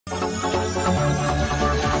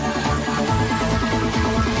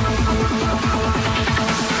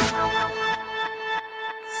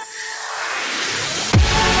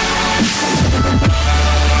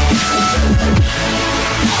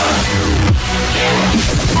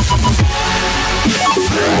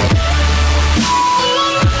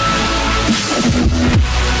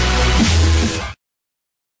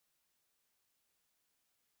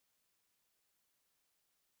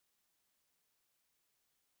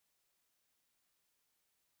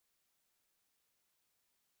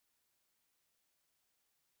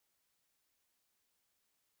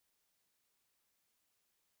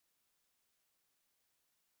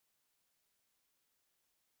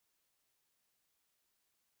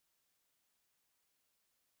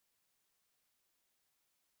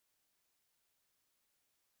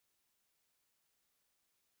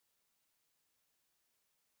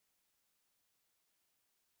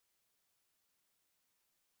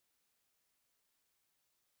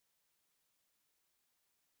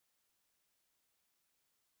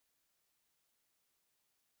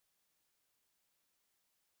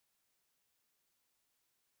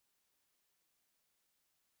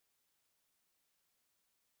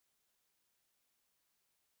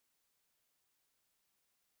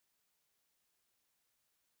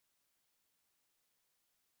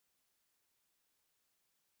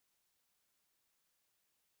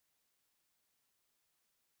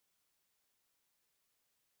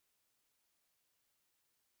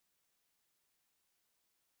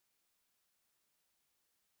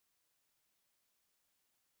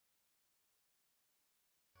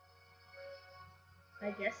I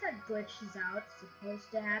guess that glitch is out, supposed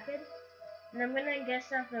to happen. And I'm gonna guess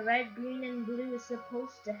that the red, green, and blue is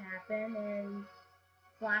supposed to happen, and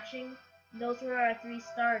flashing. Those were our 3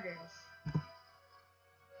 starters.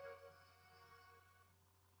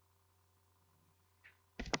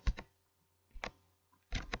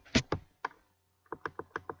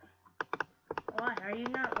 What, are you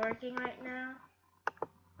not working right now?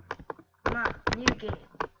 Come on, new game.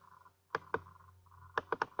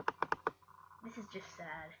 This is just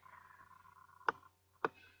sad.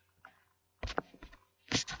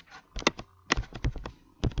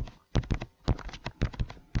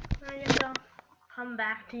 I guess I'll come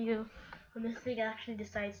back to you when this thing actually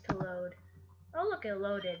decides to load. Oh look, it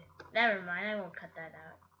loaded. Never mind, I won't cut that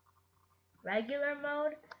out. Regular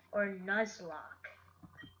mode or Nuzlocke?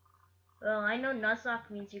 Well, I know Nuzlocke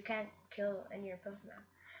means you can't kill any of your Pokemon.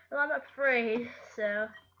 Well, I'm afraid, so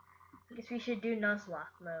I guess we should do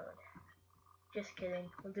Nuzlocke mode. Just kidding,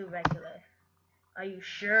 we'll do regular. Are you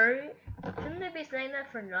sure? Shouldn't they be saying that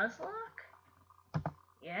for Nuzlocke?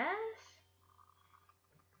 Yes?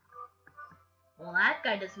 Well, that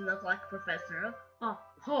guy doesn't look like a professor. Oh,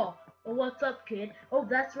 what's up, kid? Oh,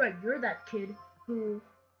 that's right, you're that kid who's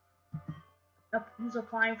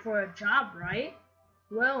applying for a job, right?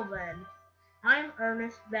 Well then, I'm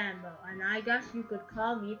Ernest Bambo, and I guess you could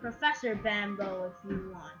call me Professor Bambo if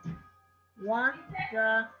you want. Want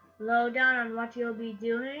the lowdown on what you'll be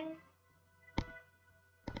doing?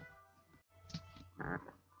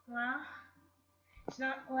 Well, it's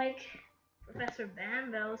not like Professor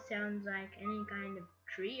Bambo sounds like any kind of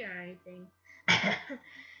tree or anything.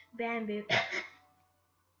 Bamboo.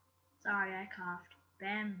 Sorry, I coughed.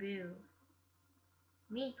 Bamboo.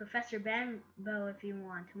 Meet Professor Bambo if you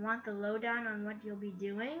want. Want the lowdown on what you'll be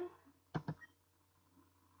doing?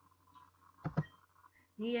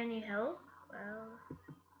 Need any help? Well,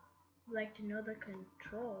 I'd like to know the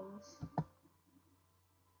controls.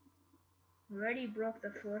 Already broke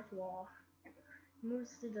the 4th wall.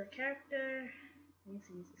 Moves to the character. Needs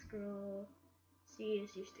to use the scroll. C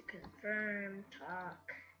is used to confirm,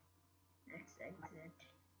 talk. Next exit.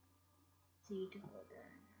 C to hold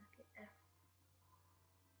on. Okay, F.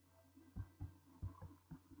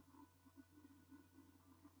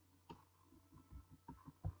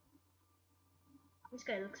 This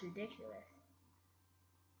guy looks ridiculous.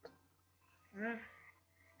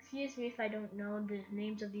 Excuse me if I don't know the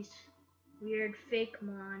names of these weird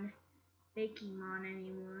Fakemon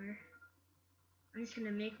anymore. I'm just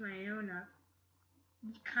gonna make my own up.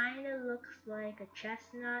 He kinda looks like a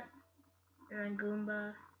chestnut or a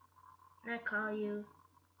Goomba. And I call you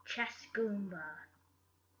Chess Goomba.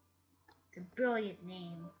 It's a brilliant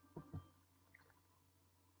name.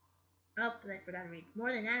 Oh, but I forgot to read.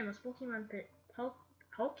 More than animals, Pokemon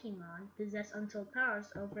possess untold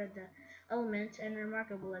powers over the elements and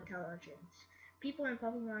remarkable intelligence. People and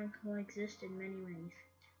Pokemon coexist in many ways.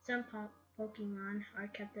 Some Pokemon are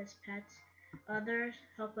kept as pets, others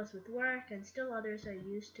help us with work, and still others are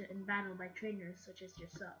used in battle by trainers such as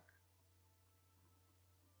yourself.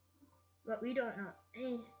 But we don't know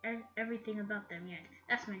everything everything about them yet.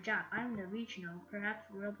 That's my job. I'm the regional, perhaps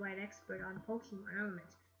worldwide expert on Pokemon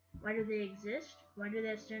elements. Why do they exist? Why do they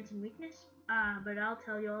have strengths and weakness? But I'll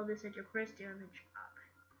tell you all this at your first day on the job.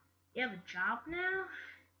 You have a job now?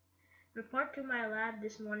 Report to my lab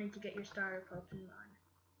this morning to get your starter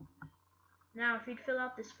Pokemon. Now, if you'd fill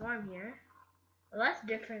out this form here. Well, that's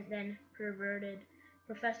different than perverted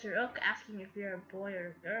Professor Oak asking if you're a boy or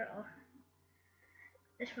a girl.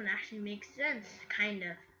 This one actually makes sense, kind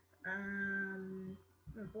of.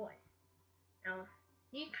 Oh boy. Now,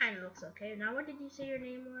 he kind of looks okay. Now, what did you say your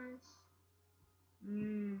name was?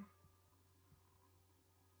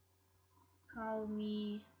 Call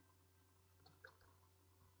me...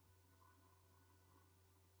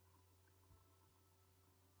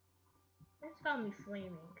 Let's call me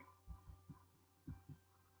Flaming.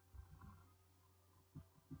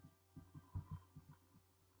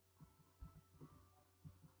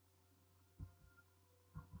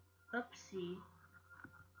 Oopsie.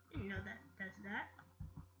 Didn't know that does that.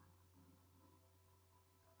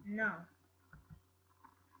 No.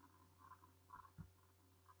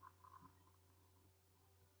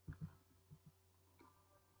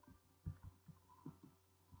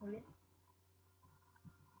 Okay.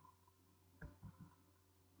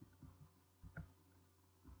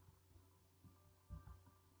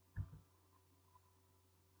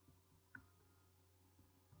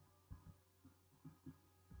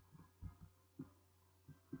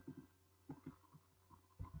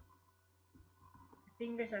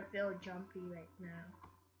 Fingers are feel jumpy right now.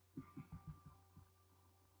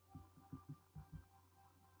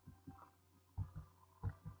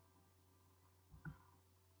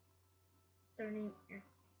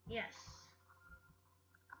 Yes.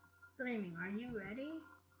 Flaming, are you ready?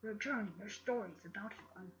 Your journey, your story is about to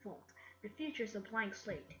unfold. The future is a blank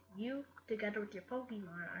slate. You, together with your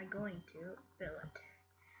Pokemon, are going to fill it.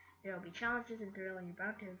 There will be challenges and thrill, and you're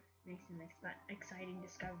about to make some exciting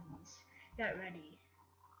discoveries. Get ready.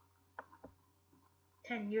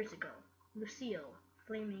 10 years ago, Lucille,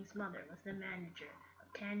 Flaming's mother, was the manager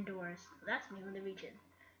of Tandor's, that's the name of the region,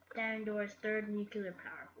 Tandor's third nuclear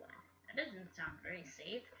power plant. That doesn't sound very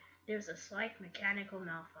safe. There was a slight mechanical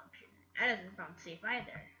malfunction. That doesn't sound safe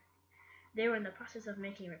either. They were in the process of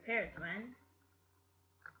making repairs when...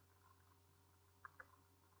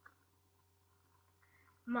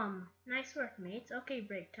 Mum, nice work, mates. Okay,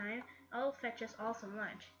 break time. I'll fetch us all some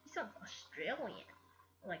lunch. He sounds Australian.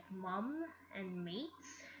 Like mum and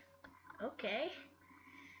mates? Okay.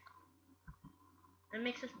 That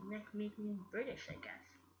makes us make me British, I guess.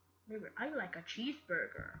 Maybe I like a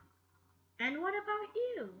cheeseburger. And what about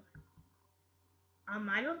you?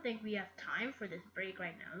 I don't think we have time for this break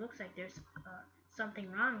right now. It looks like there's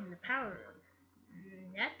something wrong in the power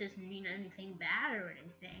room. That doesn't mean anything bad or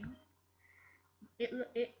anything.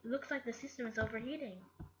 It looks like the system is overheating.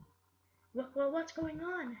 What's going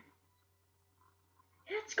on?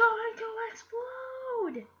 It's going to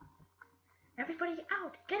explode! Everybody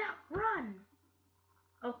out! Get out! Run!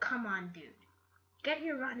 Oh, come on, dude. Get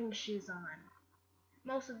your running shoes on.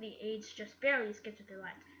 Most of the aides just barely skipped with their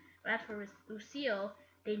lives. But as for Lucille,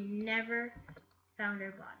 they never found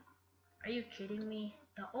her body. Are you kidding me?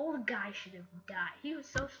 The old guy should have died. He was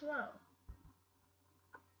so slow.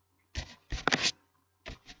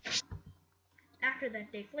 After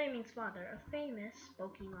that day, Flaming's father, a famous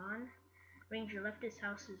Pokemon ranger, left his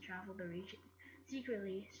house to travel the region,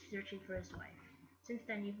 secretly searching for his wife. Since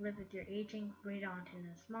then, you've lived with your aging great aunt in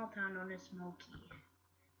a small town known as Smoky.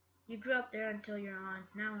 You grew up there until your aunt,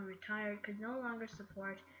 now retired, could no longer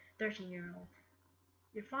support 13-year-old.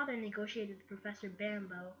 Your father negotiated with Professor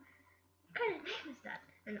Bambo, what kind of name is that?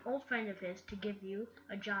 An old friend of his, to give you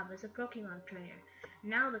a job as a Pokemon trainer.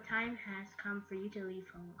 Now the time has come for you to leave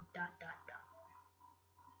home. ...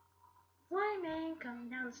 Flaming, come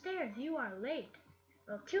downstairs. You are late.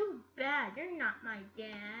 Well, too bad. You're not my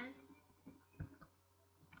dad.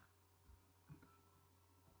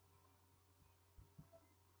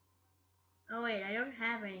 Oh wait, I don't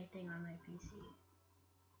have anything on my PC.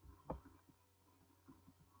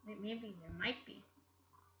 Wait, maybe there might be.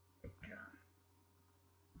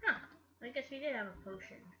 Huh, I guess we did have a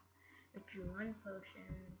potion. Withdrew one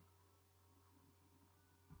potion.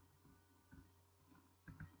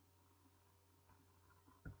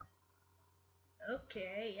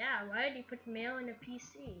 Okay, yeah, why did he put mail in a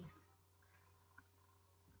PC?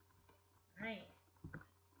 Right.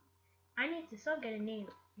 I need to still get a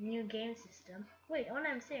new game system. Wait, what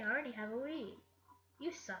I'm saying, I already have a Wii.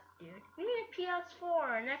 You suck, dude. We need a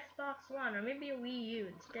PS4, an Xbox One, or maybe a Wii U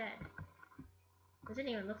instead. Doesn't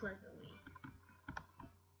even look like a Wii.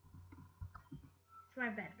 It's my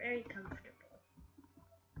bed, very comfortable.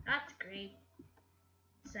 That's great.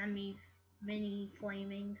 Semi, mini,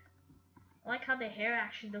 flaming. I like how the hair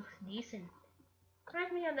actually looks decent.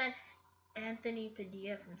 Reminds me of that Anthony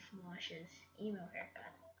Padilla from Smosh's emo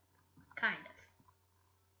haircut. Kind of.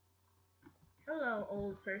 Hello,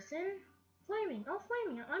 old person. Flaming. Oh,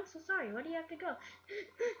 Flaming. I'm so sorry. Why do you have to go?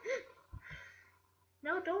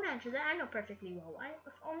 No, don't answer that. I know perfectly well why.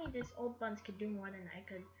 If only this old buns could do more than I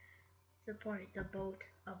could support the both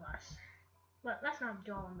of us. But let's not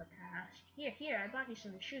dwell on the past. Here, I bought you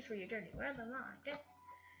some shoes for your journey. Wear them on, okay?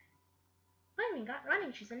 Flaming got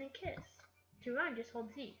running shoes and a kiss. To run, just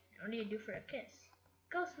hold Z. What do you do for a kiss?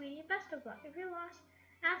 Go, sweetie. Best of luck. If you're lost,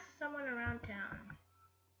 ask someone around town.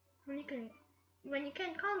 When you can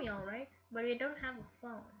call me, all right. But you don't have a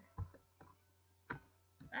phone.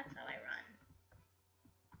 That's how I run.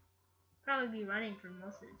 Probably be running for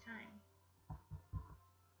most of the time.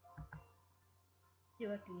 See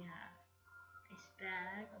what we have. Nice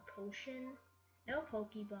bag, a potion, no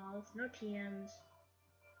Pokeballs, no TMs,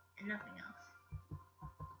 and nothing else.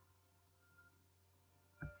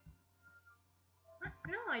 What?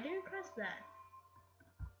 No, I didn't press that.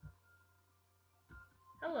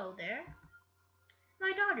 Hello there.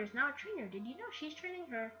 My daughter's now a trainer. Did you know she's training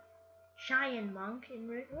her Cheyenne monk in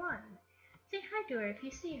Route 1? Say hi to her if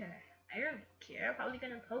you see her. I don't care. Probably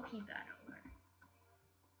gonna Pokebattle her.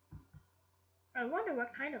 I wonder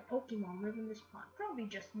what kind of Pokemon live in this pond. Probably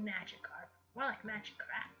just Magikarp. More like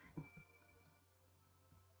Magikarp.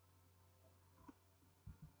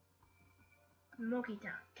 Moki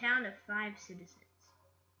Town. Town of 5 citizens.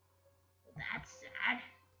 Well, that's sad.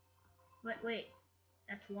 Wait.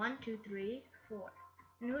 That's 1, 2, 3, 4.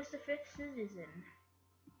 And who's the 5th citizen?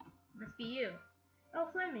 Must be you. Oh,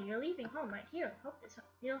 Fleming, you're leaving home right here.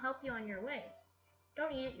 He'll help you on your way.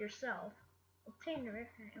 Don't eat it yourself. Obtain the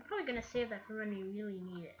I'm probably gonna save that for when you really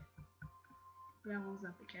need it. Levels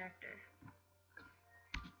up the character.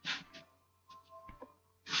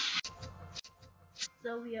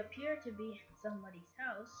 So we appear to be somebody's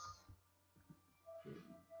house.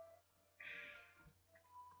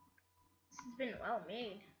 This has been well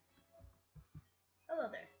made. Hello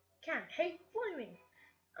there. Ken, hey, Flaming!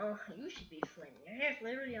 Oh, you should be flaming. Your hair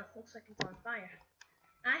literally looks like it's on fire.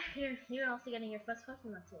 I hear you're also getting your first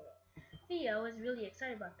Pokemon today. Theo is really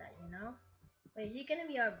excited about that, you know? Wait, is he gonna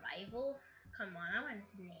be our rival? Come on, I want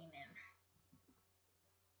to name him.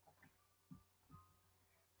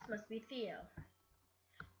 This must be Theo.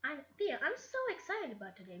 Theo, I'm so excited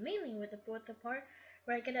about today, mainly with the part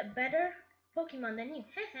where I get a better Pokemon than you.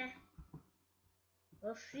 Heh.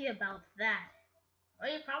 We'll see about that.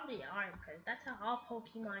 Well, you probably are, because that's how all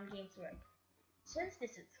Pokemon games work. Since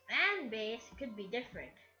this is fan-based, it could be different.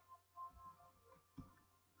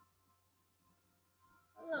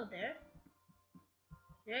 Hello there.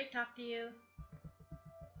 Did I talk to you?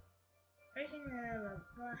 Everything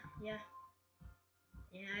yeah.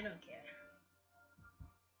 Yeah, I don't care.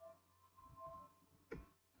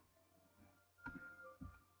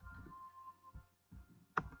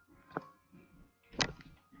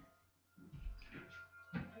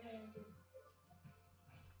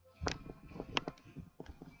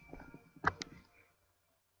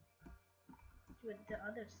 What the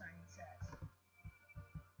other sign says.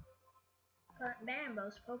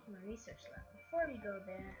 Bambo's Pokemon Research Lab. Before we go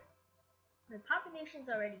there, the population's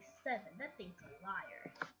already 7. That thing's a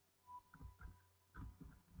liar.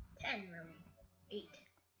 10 really. 8.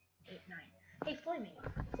 8, 9. Hey, Flaming.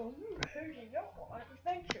 So you were heading out on an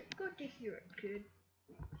adventure. Good to hear it, kid.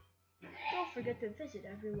 Don't forget to visit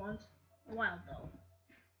every once in a while, though.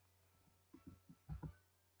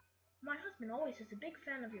 My husband always is a big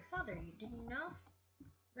fan of your father. You didn't know?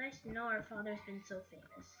 Nice to know our father's been so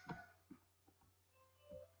famous.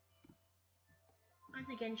 Once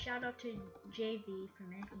again, shout out to JV for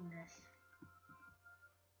making this.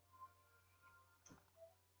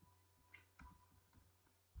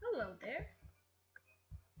 Hello there.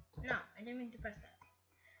 No, I didn't mean to press that.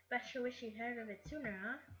 Bet sure wish you'd heard of it sooner,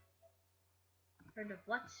 huh? Heard of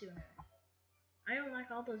what sooner? I don't like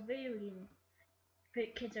all those video games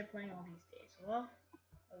kids are playing all these days. Well,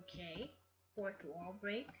 okay. Fourth wall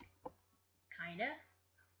break. Kinda.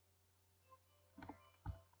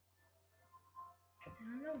 I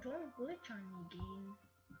don't know, don't glitch on me, game.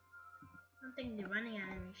 I don't think the running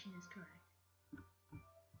animation is correct.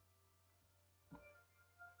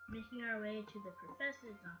 Making our way to the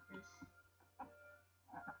professor's office.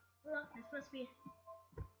 Well, this must be...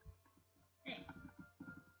 Hey.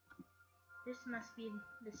 This must be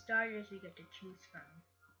the starters we get to choose from.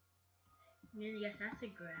 I guess that's a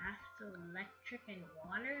grass, so electric and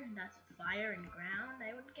water. That's fire and ground,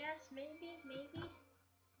 I would guess. Maybe.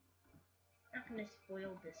 Not gonna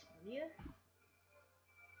spoil this for you.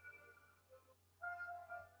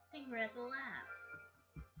 I think we're at the lab.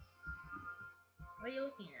 What are you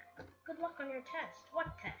looking at? Good luck on your test.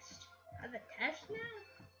 What test? I have a test now?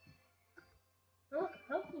 Oh, look,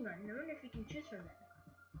 Pokemon. I wonder if you can choose from them.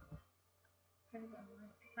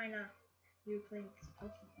 Find out you're playing this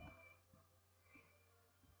Pokemon.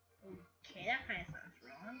 Okay, that kind of sounds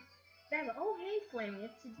wrong. Oh, hey, Flaming.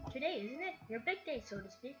 It's today, isn't it? Your big day, so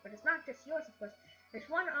to speak. But it's not just yours, of course. There's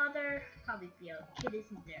one other, probably Theo. Kid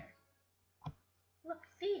isn't there. Look,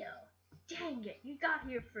 Theo. Dang it, you got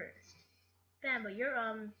here first. Bamba, you're,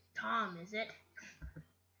 Tom, is it?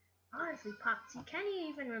 Honestly, Pops, can you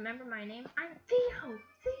even remember my name? I'm Theo!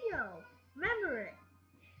 Theo! Remember it!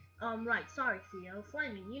 Right, sorry, Theo.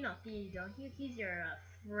 Flaming, you know Theo, don't you? He's your,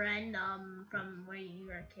 friend, from when you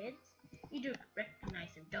were kids. You do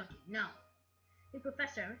recognize him, don't you? No. Hey,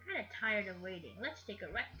 Professor, I'm kinda tired of waiting. Let's take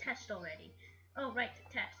a rec test already. Oh, right, the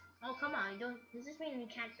test. Oh, come on, does this mean we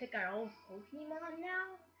can't pick our own Pokemon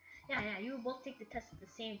now? Yeah, you will both take the test at the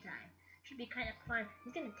same time. Should be kind of fun.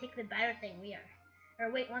 He's gonna take the better thing we are.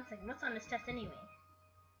 Or wait, one second. What's on this test anyway?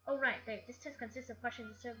 Oh right, this test consists of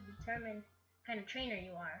questions to determine what kind of trainer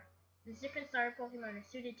you are. Since different starter Pokemon are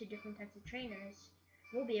suited to different types of trainers,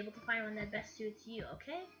 we'll be able to find one that best suits you.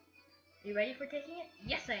 Okay? Are you ready for taking it?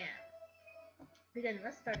 Yes, I am. Then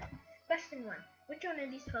let's start it. Question 1: which one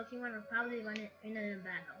of these Pokemon will probably win in a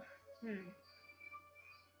battle?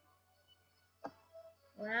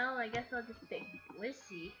 Well, I guess I'll just pick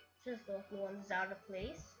Blissey, since the one's out of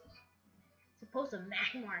place. Suppose a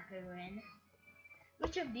Magmar could win.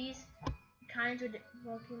 Which of these kinds of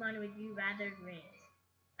Pokemon would you rather raise?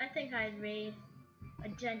 I think I'd raise a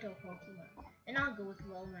gentle Pokemon. And I'll go with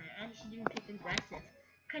Lomar, and she didn't pick aggressive.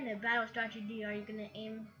 What kind of battle strategy are you gonna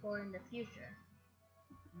aim for in the future?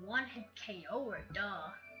 One-hit KO or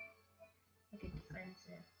duh? Like a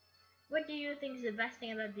defensive. What do you think is the best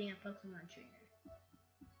thing about being a Pokemon trainer?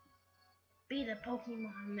 Be the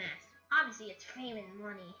Pokemon master. Obviously, it's fame and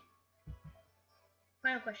money.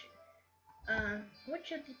 Final question.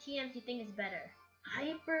 Which of the TMs do you think is better?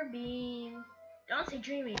 Hyper Beam. Don't say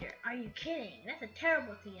Dream Eater. Are you kidding? That's a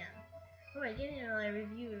terrible TM. Alright, give me a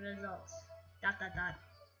review of results. ...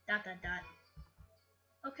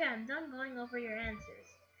 Okay, I'm done going over your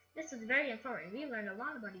answers. This was very informative. We learned a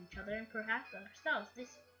lot about each other and perhaps ourselves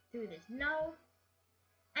through this. No?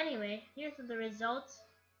 Anyway, here's what the results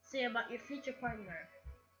say about your future partner.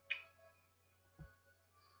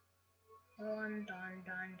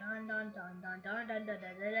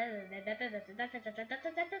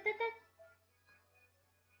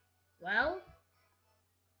 Well,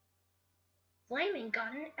 Flaming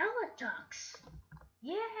got an Eletux.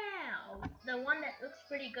 Yeah, the one that looks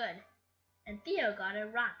pretty good. And Theo got a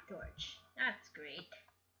Rock Torch. That's great.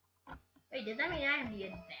 Wait, does that mean I have the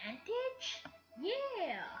advantage?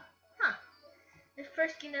 Yeah. Huh. The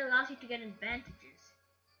first game that allows you to get advantages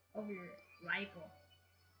over your rival.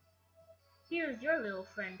 Here's your little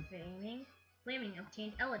friend, Flaming. Flaming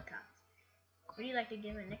obtained Eletux. Would you like to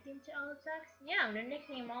give a nickname to Eletux? Yeah, I'm gonna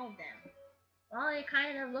nickname all of them. Well, they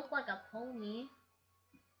kind of look like a pony.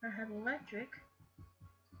 I have electric.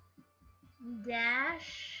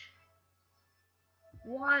 Dash.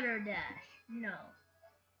 Water Dash. No.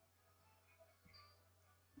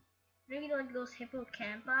 Maybe like those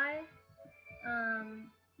hippocampi.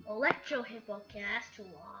 Electro hippocampi. That's too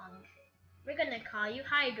long. We're gonna call you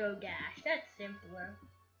Hydro Dash. That's simpler.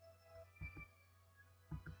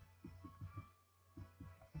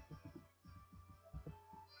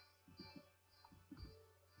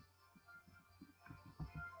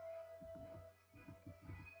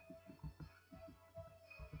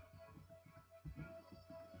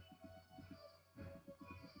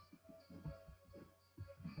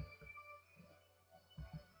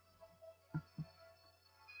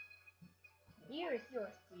 Here is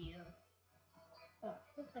yours, Theo. Oh,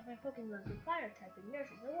 looks like my Pokemon's a fire type and yours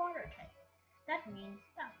is a water type. That means ...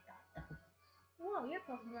 Whoa, your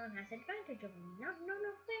Pokemon has advantage over me. No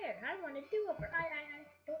fair. I want to do over. I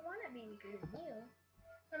don't want to be weaker than you.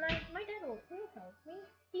 And my dad will help me.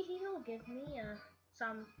 He'll give me his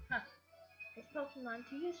Pokemon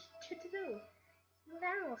to use to do.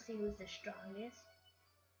 Then we'll see who's the strongest.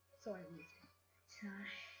 Sword user.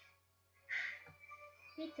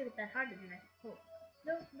 He took that harder than I hoped.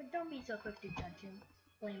 Don't be so quick to judge him.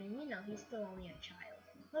 Flaming, you know he's still only a child.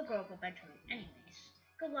 He'll grow up eventually anyways.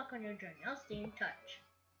 Good luck on your journey. I'll stay in touch.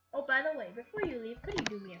 Oh, by the way, before you leave, could you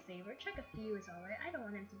do me a favor? Check if Theo is alright. I don't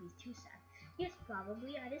want him to be too sad. He's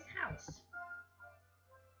probably at his house.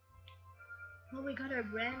 Oh, we got our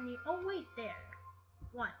brand new... Oh, wait, there.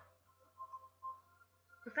 What?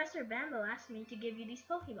 Professor Bambo asked me to give you these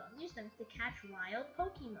Pokeballs. Use them to catch wild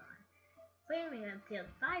Pokemon. Flaming obtained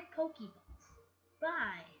 5 Pokeballs.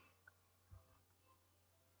 Bye.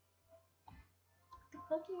 The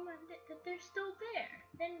Pokemon, they're still there.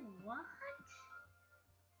 Then what?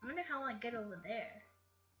 I wonder how I get over there.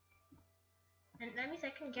 And that means I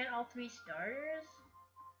can get all 3 starters?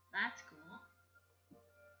 That's cool.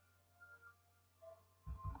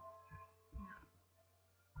 No.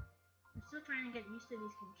 I'm still trying to get used to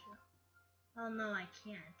these controls. Oh no, I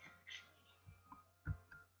can't actually.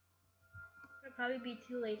 It'll probably be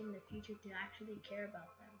too late in the future to actually care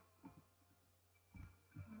about them.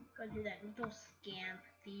 Go do that little scamp,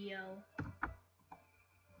 Theo.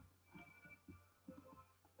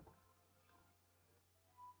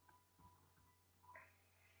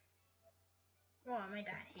 Oh, am I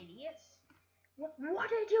that hideous? What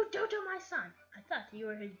did you do to my son? I thought you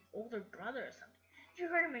were his older brother or something. Did you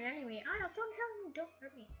hurt him in any way? Don't hurt me, don't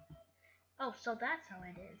hurt me. Oh, so that's how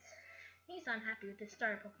it is. He's unhappy with his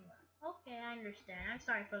star Pokemon. Okay, I understand. I'm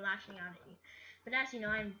sorry for lashing out at you. But as you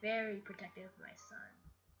know, I'm very protective of my son.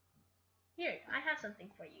 Here, I have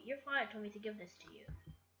something for you. Your father told me to give this to you.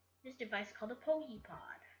 This device is called a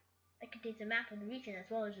Pokepod. It contains a map of the region as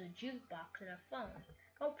well as a jukebox and a phone.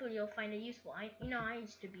 Hopefully you'll find it useful. I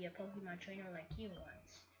used to be a Pokemon trainer like you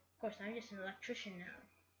once. Of course, I'm just an electrician now.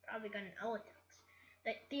 Probably got an Elitox.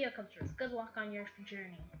 That Theo comes first. Good luck on your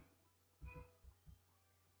journey.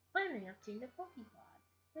 Finally obtained the Pokepod.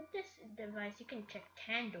 With this device, you can check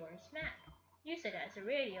Tandor's map. Use it as a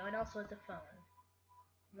radio and also as a phone.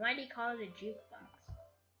 Why do you call it a jukebox?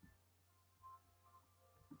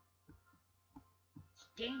 It's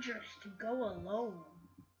dangerous to go alone.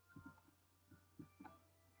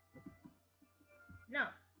 No.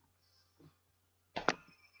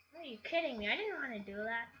 Are you kidding me? I didn't want to do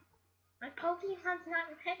that. My Pokemon's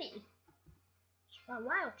not ready. A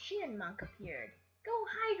wild Monk appeared. Go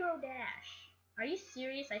Hydro Dash. Are you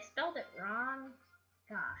serious? I spelled it wrong.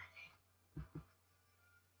 God.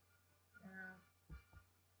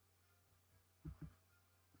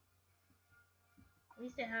 At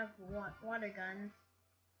least they have water guns.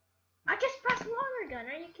 I just pressed water gun.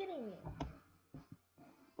 Are you kidding me?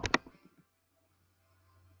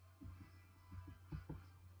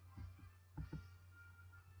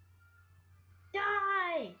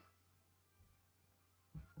 Die!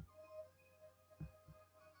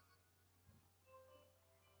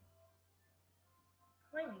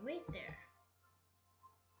 Wait there.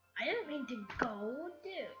 I didn't mean to go,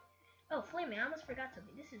 dude. Oh, Flamey, I almost forgot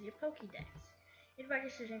something. This is your Pokédex. It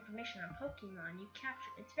registers information on Pokemon you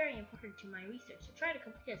captured. It's very important to my research, so try to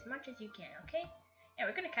complete as much as you can, okay? Yeah,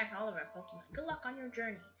 we're gonna catch all of our Pokemon. Good luck on your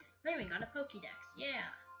journey. Flamey got a Pokédex.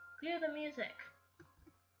 Yeah. Clear the music.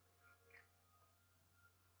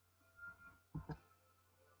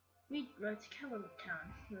 We rode to Cavalry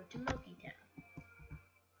Town. Rode to Moki Town.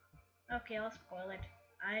 Okay, I'll spoil it.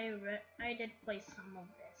 I did play some of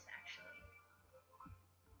this actually.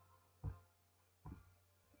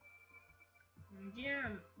 Do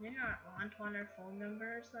you not want her phone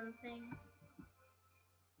number or something?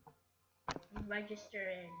 Register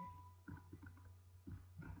in.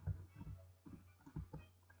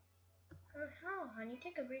 Oh, how, honey?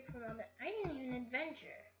 Take a break from all that. I need an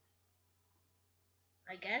adventure.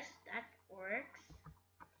 I guess that works.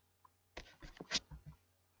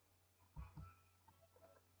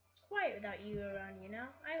 Quiet without you around, you know.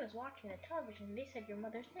 I was watching the television. They said your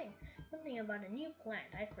mother's name. Something about a new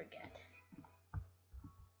plant. I forget.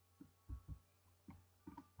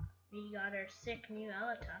 We got our sick new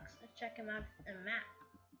Elitox. Let's check him out on the map.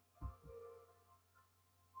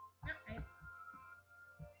 Alright.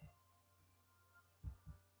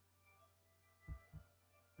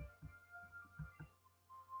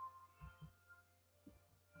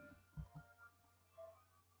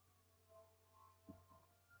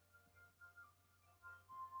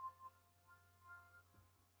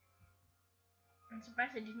 I'm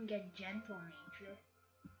surprised I didn't get Gentle Nature.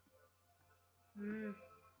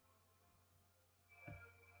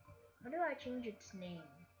 How do I change its name?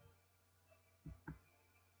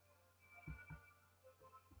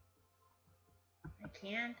 I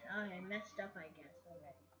can't? Oh, I messed up, I guess,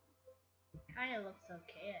 already. Kinda looks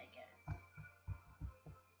okay, I guess.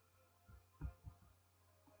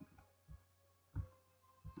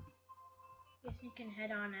 Guess you can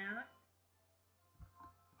head on out.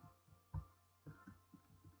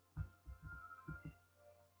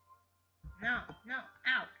 No,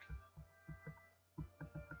 out.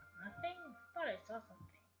 Nothing? Thought I saw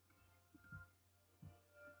something.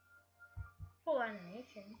 Full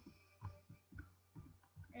animation.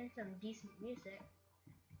 And some decent music.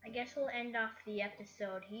 I guess we'll end off the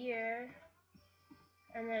episode here.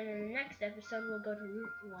 And then in the next episode, we'll go to Route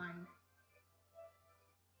 1.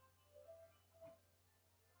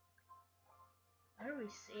 How do we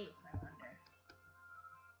save, I wonder?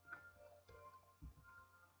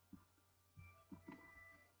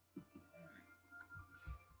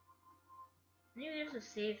 Maybe there's a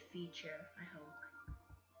save feature, I hope.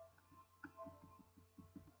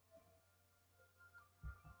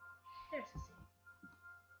 There's a save.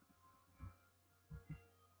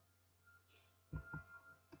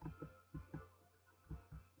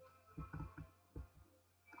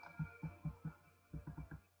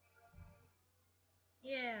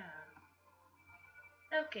 Yeah.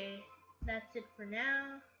 Okay, that's it for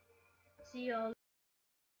now. See y'all.